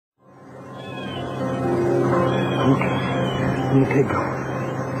Okay, go.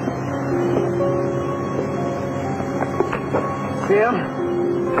 Sam?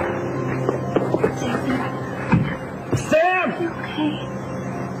 Sam! Okay.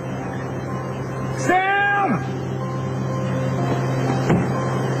 Sam!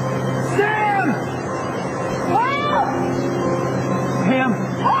 Sam! Help! Sam?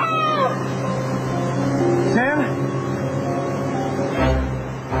 Help! Sam?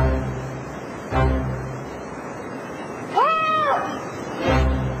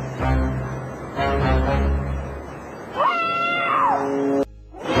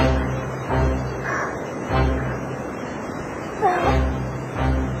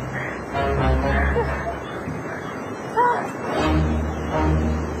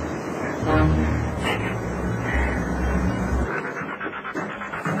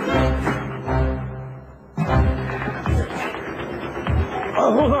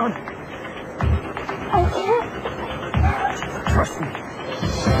 Oh, hold on. I can't. Trust me.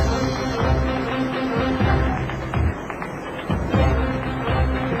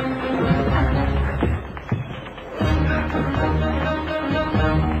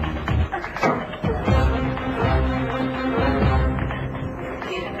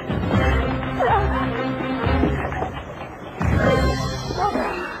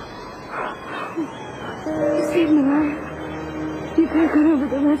 You saved my life. You could have gone over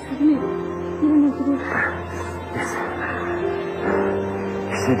the rest with me. You don't have to do that.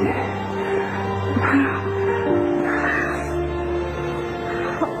 Yes, I did.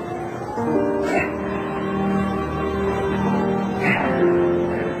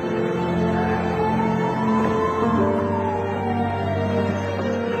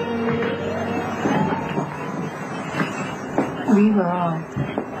 We were all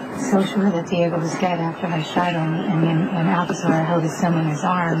so sure that Diego was dead after I shot him, and then when Alcazar held his son in his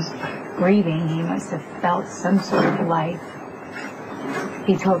arms, breathing, he must have felt some sort of life.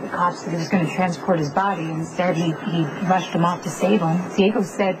 He told the cops that he was going to transport his body. Instead, he rushed him off to save him. Diego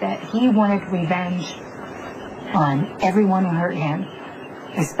said that he wanted revenge on everyone who hurt him,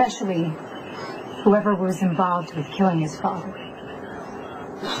 especially whoever was involved with killing his father.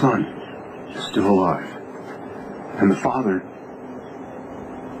 The son is still alive. And the father...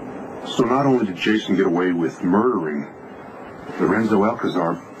 So not only did Jason get away with murdering Lorenzo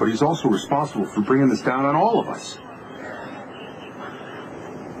Alcazar, but he's also responsible for bringing this down on all of us.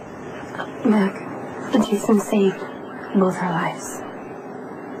 Mac, Jason saved both our lives.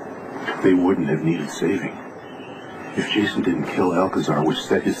 They wouldn't have needed saving if Jason didn't kill Alcazar, which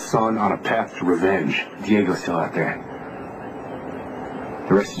set his son on a path to revenge. Diego's still out there.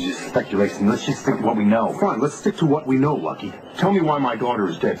 The rest is just speculation. Let's just stick to what we know. Fine, let's stick to what we know, Lucky. Tell me why my daughter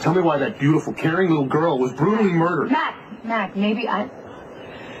is dead. Tell me why that beautiful, caring little girl was brutally murdered. Mac, maybe I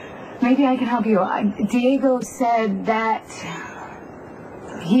can help you. Diego said that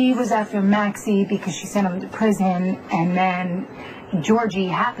he was after Maxie because she sent him to prison, and then Georgie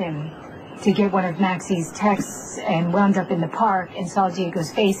happened to get one of Maxie's texts and wound up in the park and saw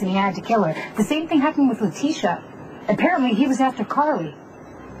Diego's face, and he had to kill her. The same thing happened with Letitia. Apparently, he was after Carly.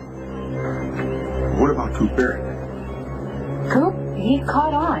 What about Coop Barrett? Coop, he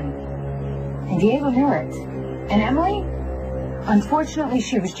caught on. And Diego knew it. And Emily? Unfortunately,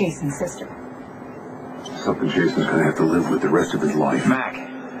 she was Jason's sister. Something Jason's going to have to live with the rest of his life. Mac.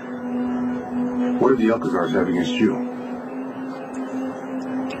 What did the Alcazars have against you?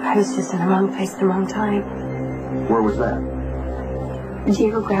 I was just in the wrong place at the wrong time. Where was that?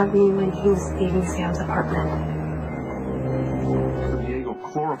 Diego grabbed me when he was leaving Sam's apartment. So Diego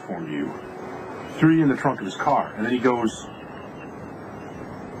chloroformed you, threw you in the trunk of his car, and then he goes...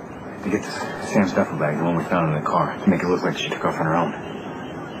 To get to Sam's duffel bag, the one we found in the car, to make it look like she took off on her own.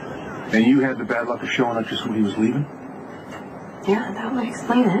 And you had the bad luck of showing up just when he was leaving? Yeah, that would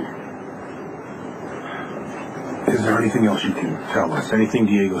explain it. Is there anything else you can tell us? Anything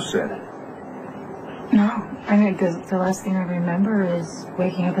Diego said? No. I mean, the last thing I remember is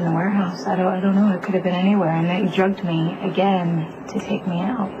waking up in the warehouse. I don't know. It could have been anywhere. And then he drugged me again to take me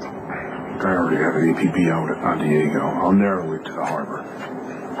out. I already have an APB out on Diego. I'll narrow it to the harbor.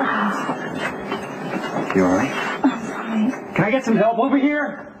 You all right? I'm fine. Can I get some help over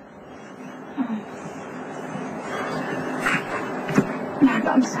here? Mac,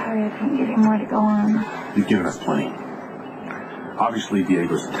 I'm sorry I couldn't give you more to go on. You've given us plenty. Obviously,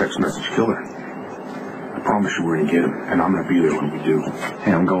 Diego's the text message killer. I promise you we're going to get him, and I'm going to be there when we do.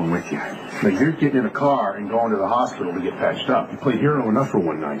 Hey, I'm going with you. Like, you're getting in a car and going to the hospital to get patched up. You played hero enough for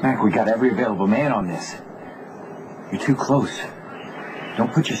one night. Mac, we got every available man on this. You're too close.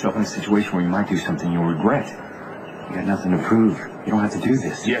 Don't put yourself in a situation where you might do something you'll regret. You got nothing to prove. You don't have to do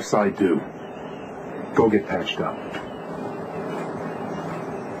this. Yes, I do. Go get patched up.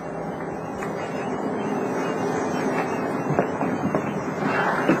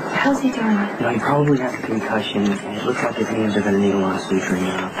 How's he doing? No, he probably has a concussion, and it looks like his hands are going to need a lot of suturing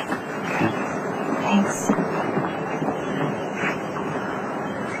now. Thanks.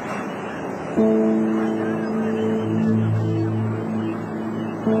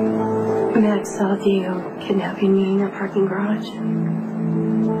 Matt saw Diego kidnapping me in your parking garage.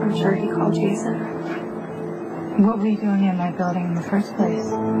 I'm sure he called Jason. What were you doing in my building in the first place?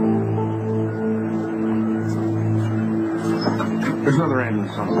 There's another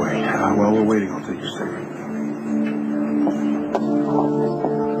ambulance on the way. While we're waiting, I'll take your statement.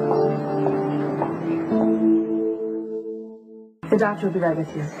 The doctor will be right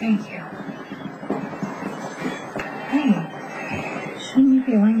with you. Thank you. Hey, shouldn't you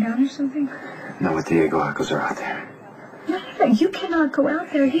be lying down or something? Not with Diego Arcos are out there. No, you cannot go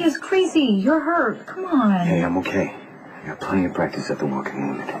out there. He is crazy. You're hurt. Come on. Hey, I'm okay. I got plenty of practice at the walking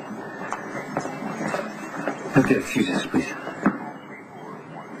wounded. Okay, excuse us, please.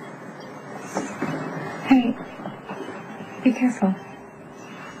 Hey, be careful.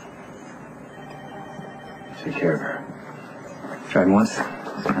 Take care of her. Tried once.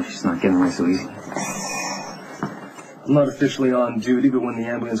 She's not getting away so easy. I'm not officially on duty, but when the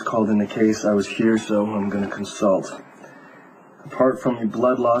ambulance called in the case, I was here, so I'm going to consult. Apart from your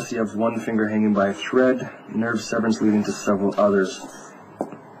blood loss, you have one finger hanging by a thread, nerve severance leading to several others.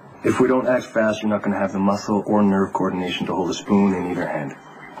 If we don't act fast, you're not going to have the muscle or nerve coordination to hold a spoon in either hand.